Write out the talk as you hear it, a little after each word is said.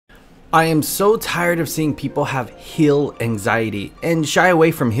I am so tired of seeing people have heal anxiety and shy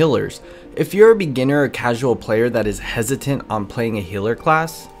away from healers. If you're a beginner or casual player that is hesitant on playing a healer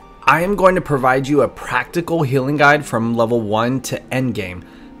class, I am going to provide you a practical healing guide from level 1 to endgame.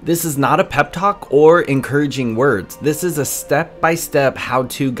 This is not a pep talk or encouraging words. This is a step-by-step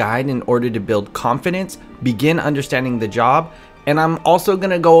how-to guide in order to build confidence, begin understanding the job, and I'm also going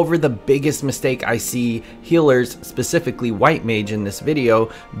to go over the biggest mistake I see healers, specifically White Mage in this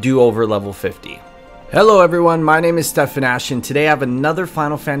video, do over level 50. Hello everyone, my name is Stefan Ash and today I have another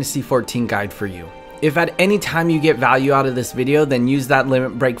Final Fantasy XIV guide for you. If at any time you get value out of this video, then use that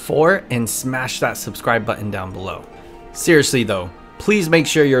limit break 4 and smash that subscribe button down below. Seriously though, please make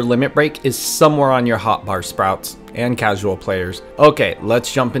sure your limit break is somewhere on your hotbar, Sprouts and casual players. Okay,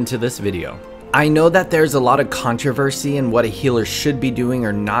 let's jump into this video. I know that there's a lot of controversy in what a healer should be doing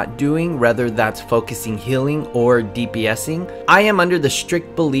or not doing, whether that's focusing healing or DPSing. I am under the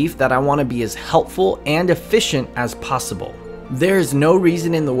strict belief that I want to be as helpful and efficient as possible. There is no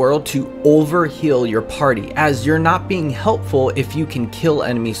reason in the world to over heal your party, as you're not being helpful if you can kill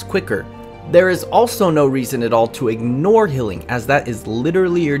enemies quicker. There is also no reason at all to ignore healing, as that is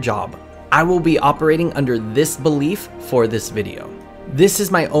literally your job. I will be operating under this belief for this video. This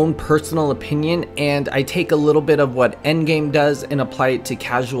is my own personal opinion, and I take a little bit of what Endgame does and apply it to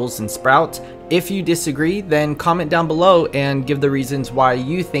casuals and Sprouts. If you disagree, then comment down below and give the reasons why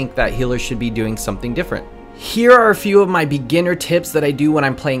you think that healers should be doing something different. Here are a few of my beginner tips that I do when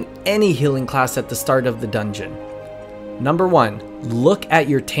I'm playing any healing class at the start of the dungeon. Number 1, look at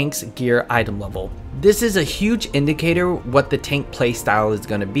your tank's gear item level. This is a huge indicator what the tank playstyle is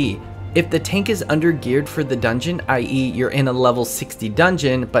going to be. If the tank is under geared for the dungeon, i.e. you're in a level 60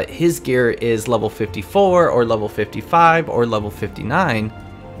 dungeon, but his gear is level 54 or level 55 or level 59,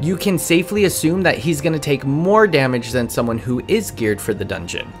 you can safely assume that he's going to take more damage than someone who is geared for the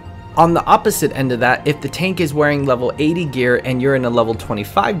dungeon. On the opposite end of that, if the tank is wearing level 80 gear and you're in a level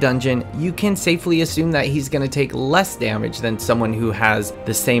 25 dungeon, you can safely assume that he's going to take less damage than someone who has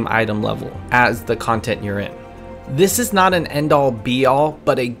the same item level as the content you're in. This is not an end-all be-all,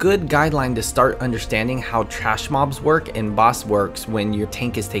 but a good guideline to start understanding how trash mobs work and boss works when your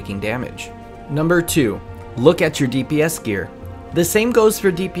tank is taking damage. Number 2, look at your DPS gear. The same goes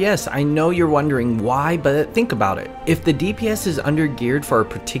for DPS. I know you're wondering why, but think about it. If the DPS is under geared for a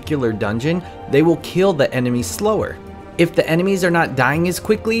particular dungeon, they will kill the enemies slower. If the enemies are not dying as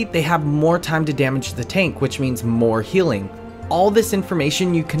quickly, they have more time to damage the tank, which means more healing. All this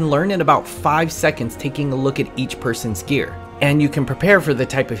information you can learn in about 5 seconds taking a look at each person's gear, and you can prepare for the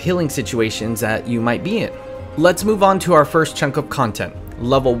type of healing situations that you might be in. Let's move on to our first chunk of content,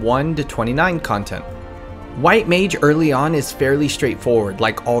 level 1 to 29 content. White Mage early on is fairly straightforward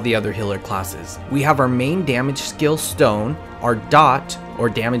like all the other healer classes. We have our main damage skill Stone, our dot or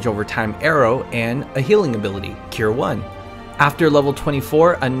damage over time arrow, and a healing ability, Cure 1. After level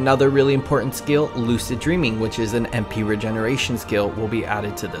 24, another really important skill, Lucid Dreaming, which is an MP regeneration skill, will be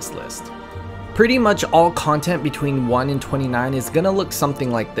added to this list. Pretty much all content between 1 and 29 is going to look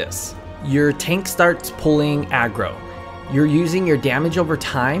something like this. Your tank starts pulling aggro. You're using your damage over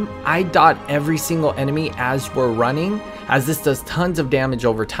time. I dot every single enemy as we're running, as this does tons of damage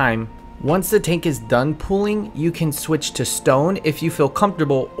over time. Once the tank is done pulling, you can switch to Stone if you feel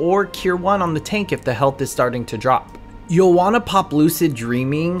comfortable, or Cure 1 on the tank if the health is starting to drop. You'll want to pop Lucid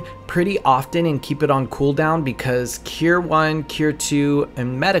Dreaming pretty often and keep it on cooldown because Cure 1, Cure 2,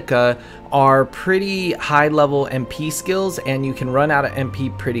 and Medica are pretty high level MP skills, and you can run out of MP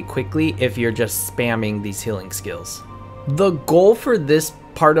pretty quickly if you're just spamming these healing skills. The goal for this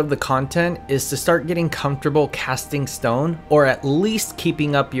part of the content is to start getting comfortable casting Stone, or at least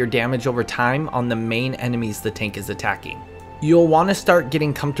keeping up your damage over time on the main enemies the tank is attacking. You'll want to start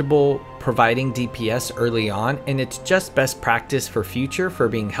getting comfortable providing DPS early on, and it's just best practice for future for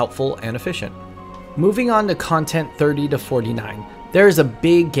being helpful and efficient. Moving on to content 30 to 49. There is a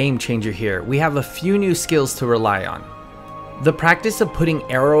big game changer here. We have a few new skills to rely on. The practice of putting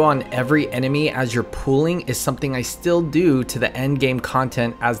arrow on every enemy as you're pulling is something I still do to the end game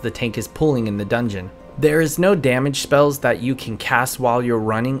content as the tank is pulling in the dungeon. There is no damage spells that you can cast while you're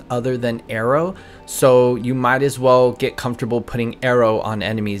running other than arrow, so you might as well get comfortable putting arrow on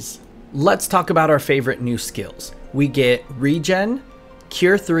enemies. Let's talk about our favorite new skills. We get Regen,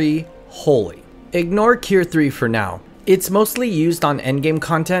 Cure 3, Holy. Ignore Cure 3 for now. It's mostly used on endgame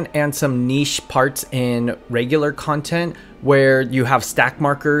content and some niche parts in regular content where you have stack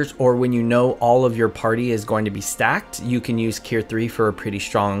markers, or when you know all of your party is going to be stacked, you can use Cure 3 for a pretty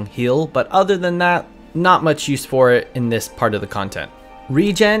strong heal, but other than that, not much use for it in this part of the content.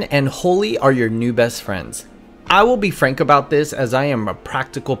 Regen and Holy are your new best friends. I will be frank about this as I am a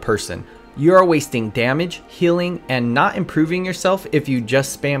practical person. You are wasting damage, healing, and not improving yourself if you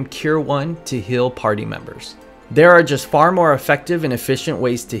just spam Cure 1 to heal party members. There are just far more effective and efficient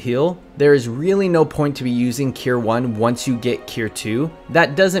ways to heal. There is really no point to be using Cure 1 once you get Cure 2.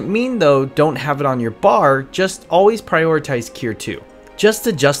 That doesn't mean though don't have it on your bar, just always prioritize Cure 2. Just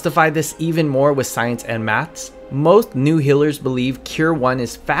to justify this even more with science and maths, most new healers believe Cure 1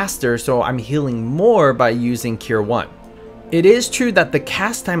 is faster, so I'm healing more by using Cure 1. It is true that the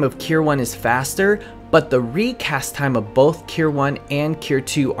cast time of Cure 1 is faster, but the recast time of both Cure 1 and Cure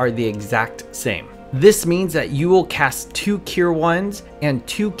 2 are the exact same. This means that you will cast 2 Cure 1s and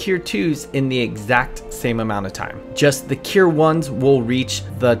 2 Cure 2s in the exact same amount of time. Just the Cure 1s will reach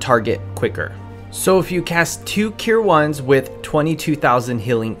the target quicker. So if you cast 2 Cure 1s with 22,000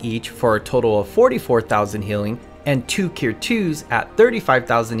 healing each for a total of 44,000 healing, and 2 Cure 2s at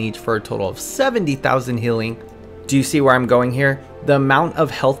 35,000 each for a total of 70,000 healing, do you see where I'm going here? The amount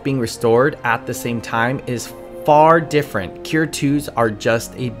of health being restored at the same time is far different. Cure 2s are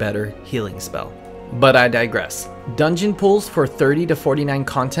just a better healing spell. But I digress. Dungeon pools for 30 to 49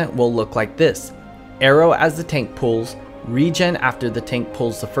 content will look like this. Arrow as the tank pulls, regen after the tank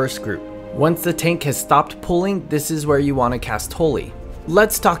pulls the first group. Once the tank has stopped pulling, this is where you want to cast Holy.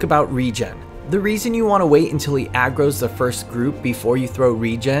 Let's talk about regen. The reason you want to wait until he aggroes the first group before you throw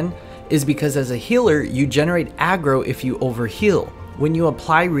regen is because as a healer, you generate aggro if you overheal. When you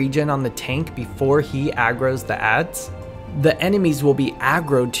apply regen on the tank before he aggroes the adds, the enemies will be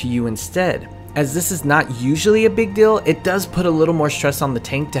aggroed to you instead. As this is not usually a big deal, it does put a little more stress on the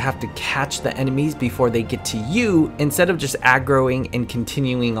tank to have to catch the enemies before they get to you instead of just aggroing and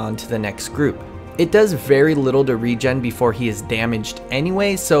continuing on to the next group. It does very little to regen before he is damaged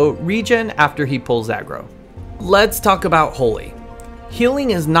anyway, so regen after he pulls aggro. Let's talk about Holy.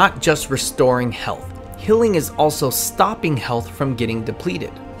 Healing is not just restoring health. Healing is also stopping health from getting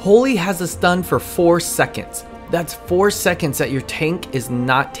depleted. Holy has a stun for 4 seconds. That's 4 seconds that your tank is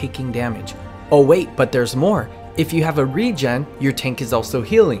not taking damage. Oh wait, but there's more. If you have a regen, your tank is also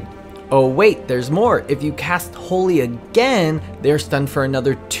healing. Oh wait, there's more. If you cast Holy again, they're stunned for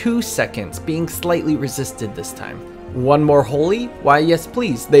another 2 seconds, being slightly resisted this time. One more Holy? Why yes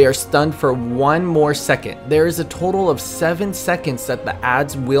please, they are stunned for 1 more second. There is a total of 7 seconds that the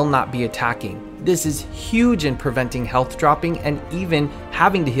adds will not be attacking. This is huge in preventing health dropping and even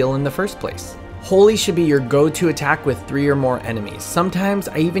having to heal in the first place. Holy should be your go-to attack with 3 or more enemies. Sometimes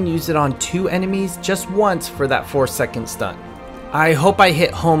I even use it on 2 enemies just once for that 4-second stun. I hope I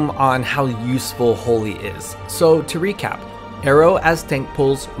hit home on how useful Holy is. So to recap, Arrow as tank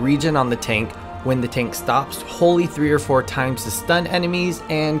pulls, regen on the tank. When the tank stops, Holy 3 or 4 times to stun enemies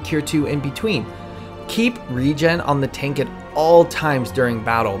and Cure 2 in between. Keep regen on the tank at all times during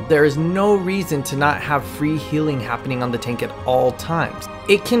battle. There is no reason to not have free healing happening on the tank at all times.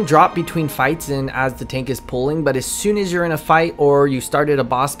 It can drop between fights and as the tank is pulling, but as soon as you're in a fight or you started a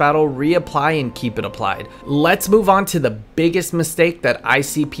boss battle, reapply and keep it applied. Let's move on to the biggest mistake that I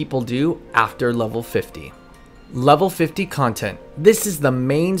see people do after level 50. Level 50 content. This is the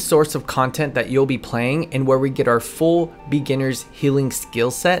main source of content that you'll be playing and where we get our full beginner's healing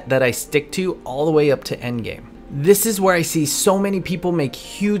skill set that I stick to all the way up to endgame. This is where I see so many people make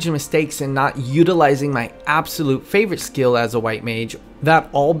huge mistakes in not utilizing my absolute favorite skill as a white mage that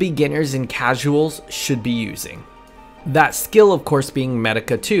all beginners and casuals should be using. That skill of course being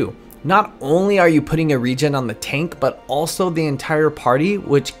Medica 2. Not only are you putting a regen on the tank, but also the entire party,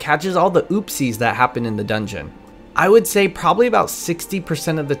 which catches all the oopsies that happen in the dungeon. I would say probably about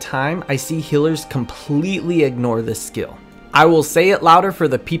 60% of the time I see healers completely ignore this skill. I will say it louder for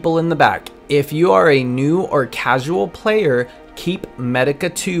the people in the back. If you are a new or casual player, keep Medica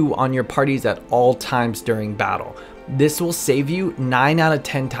 2 on your parties at all times during battle. This will save you 9 out of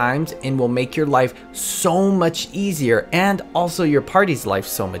 10 times and will make your life so much easier and also your party's life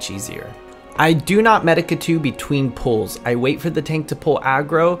so much easier. I do not Medica 2 between pulls. I wait for the tank to pull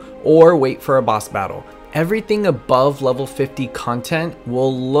aggro or wait for a boss battle. Everything above level 50 content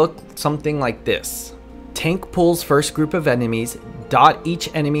will look something like this. Tank pulls first group of enemies, dot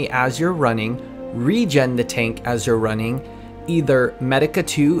each enemy as you're running, regen the tank as you're running, either Medica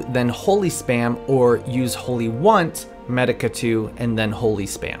 2 then Holy spam or use Holy once, Medica 2 and then Holy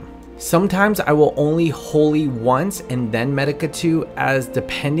spam. Sometimes I will only Holy once and then Medica 2 as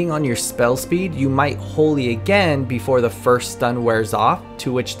depending on your spell speed you might Holy again before the first stun wears off,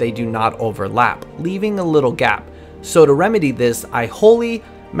 to which they do not overlap, leaving a little gap. So to remedy this I Holy,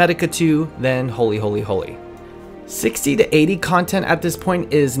 Medica 2, then Holy, Holy, Holy. 60 to 80 content at this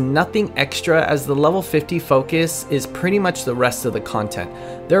point is nothing extra, as the level 50 focus is pretty much the rest of the content.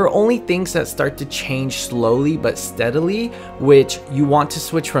 There are only things that start to change slowly but steadily, which you want to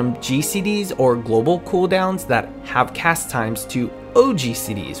switch from GCDs or global cooldowns that have cast times to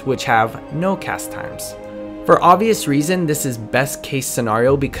OGCDs, which have no cast times. For obvious reason, this is best case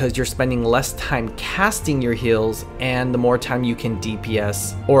scenario because you're spending less time casting your heals and the more time you can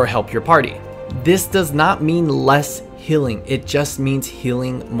DPS or help your party. This does not mean less healing, it just means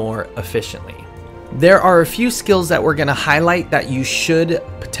healing more efficiently. There are a few skills that we're going to highlight that you should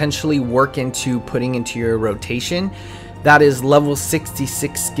potentially work into putting into your rotation. That is level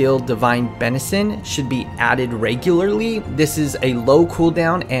 66 skill Divine Benison should be added regularly. This is a low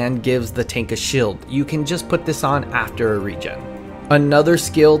cooldown and gives the tank a shield. You can just put this on after a regen. Another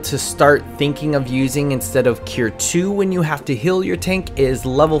skill to start thinking of using instead of Cure 2 when you have to heal your tank is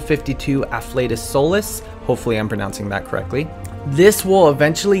level 52 Afflatus Solus. Hopefully I'm pronouncing that correctly. This will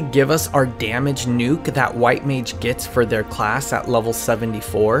eventually give us our damage nuke that White Mage gets for their class at level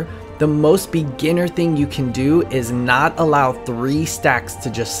 74. The most beginner thing you can do is not allow 3 stacks to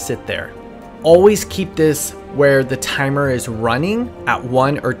just sit there. Always keep this where the timer is running at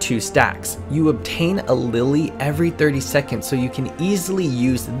 1 or 2 stacks. You obtain a lily every 30 seconds, so you can easily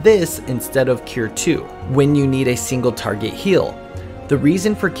use this instead of Cure 2 when you need a single target heal. The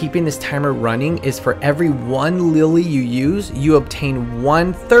reason for keeping this timer running is for every 1 lily you use, you obtain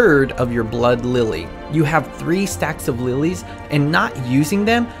 1/3 of your blood lily. You have 3 stacks of lilies, and not using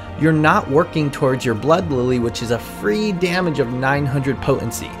them, you're not working towards your blood lily, which is a free damage of 900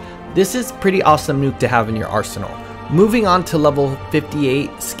 potency. This is pretty awesome nuke to have in your arsenal. Moving on to level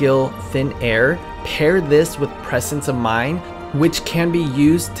 58 skill Thin Air, pair this with Presence of Mind, which can be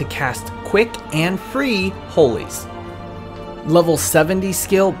used to cast quick and free holies. Level 70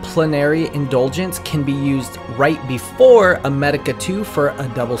 skill Plenary Indulgence can be used right before a Medica 2 for a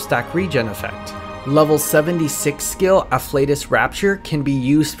double stack regen effect. Level 76 skill Afflatus Rapture can be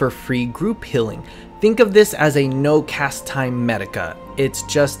used for free group healing. Think of this as a no cast time Medica. It's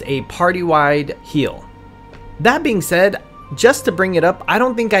just a party-wide heal. That being said, just to bring it up, I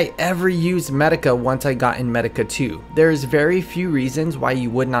don't think I ever used Medica once I got in Medica 2. There's very few reasons why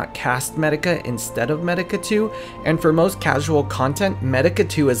you would not cast Medica instead of Medica 2, and for most casual content, Medica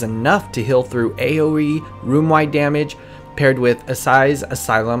 2 is enough to heal through AoE, room-wide damage, paired with Assize,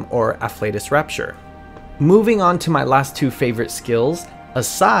 Asylum, or Afflatus Rapture. Moving on to my last 2 favorite skills,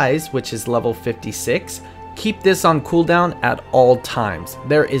 Assize, which is level 56, keep this on cooldown at all times.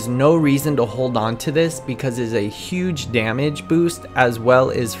 There is no reason to hold on to this because it is a huge damage boost as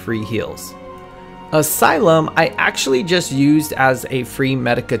well as free heals. Asylum, I actually just used as a free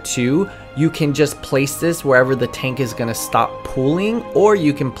Medica 2. You can just place this wherever the tank is going to stop pooling, or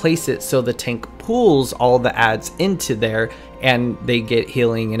you can place it so the tank pools all the adds into there and they get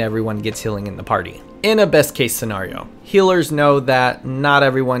healing and everyone gets healing in the party. In a best case scenario, healers know that not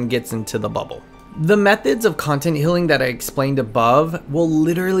everyone gets into the bubble. The methods of content healing that I explained above will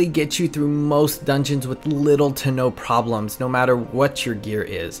literally get you through most dungeons with little to no problems, no matter what your gear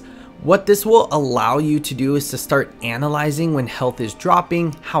is. What this will allow you to do is to start analyzing when health is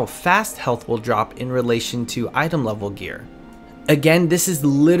dropping, how fast health will drop in relation to item level gear. Again, this is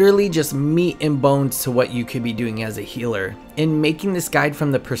literally just meat and bones to what you could be doing as a healer. In making this guide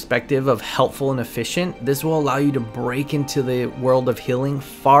from the perspective of helpful and efficient, this will allow you to break into the world of healing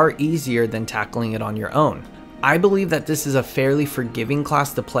far easier than tackling it on your own. I believe that this is a fairly forgiving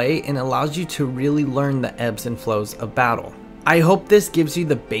class to play and allows you to really learn the ebbs and flows of battle. I hope this gives you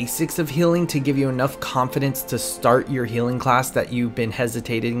the basics of healing to give you enough confidence to start your healing class that you've been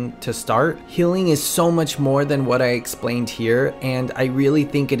hesitating to start. Healing is so much more than what I explained here, and I really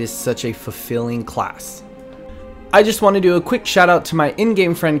think it is such a fulfilling class. I just want to do a quick shout out to my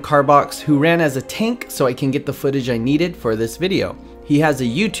in-game friend Carbox, who ran as a tank so I can get the footage I needed for this video. He has a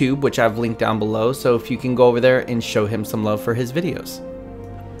YouTube, which I've linked down below, so if you can go over there and show him some love for his videos.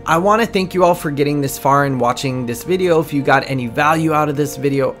 I want to thank you all for getting this far and watching this video. If you got any value out of this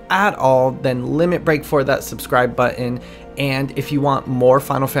video at all, then limit break for that subscribe button. And if you want more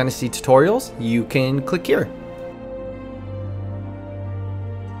Final Fantasy tutorials, you can click here.